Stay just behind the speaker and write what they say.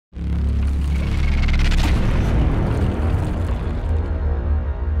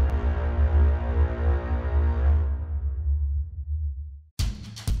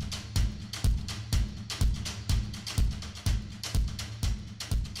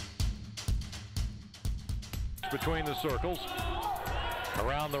between the circles.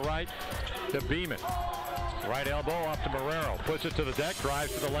 Around the right to Beeman. Right elbow off to Marrero. Puts it to the deck,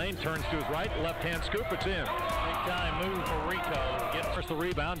 drives to the lane, turns to his right, left-hand scoop, it's in. Big time move for Rico. Gets the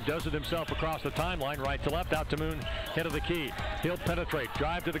rebound, does it himself across the timeline, right to left, out to Moon, head of the key. He'll penetrate,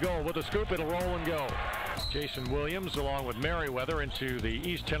 drive to the goal with a scoop, it'll roll and go. Jason Williams along with Merriweather into the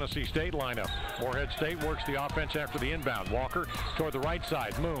East Tennessee State lineup. Morehead State works the offense after the inbound. Walker toward the right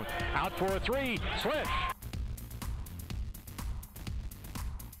side. Moon out for a three. Swish.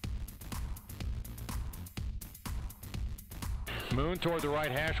 Moon toward the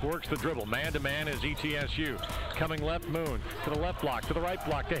right hash, works the dribble. Man-to-man is ETSU. Coming left, Moon. To the left block, to the right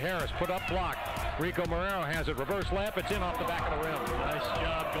block, to Harris. Put up block. Rico Marrero has it. Reverse layup. It's in off the back of the rim. Nice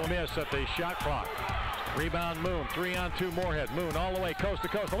job. Go miss at the shot clock. Rebound, Moon. 3-on-2 Morehead. Moon all the way coast to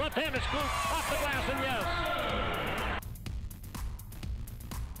coast. The left-handed scoop off the glass, and yes.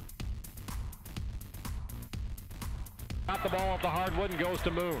 Got the ball off the hardwood and goes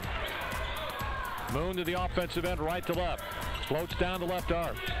to Moon. Moon to the offensive end, right to left. Floats down the left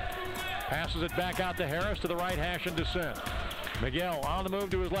arc. Passes it back out to Harris to the right hash and descent. Miguel on the move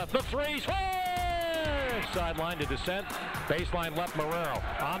to his left. The three. Swish! Sideline to descent. Baseline left Marrero.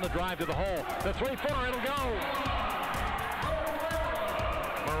 On the drive to the hole. The three-footer, it'll go.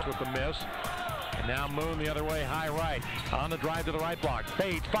 With the miss. And now Moon the other way, high right. On the drive to the right block.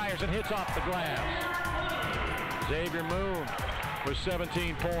 Fades, fires, and hits off the glass. Xavier Moon with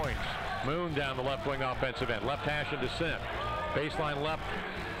 17 points. Moon down the left wing offensive end. Left hash and descent. Baseline left.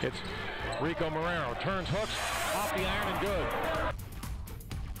 It's Rico Marrero. Turns, hooks, off the iron and good.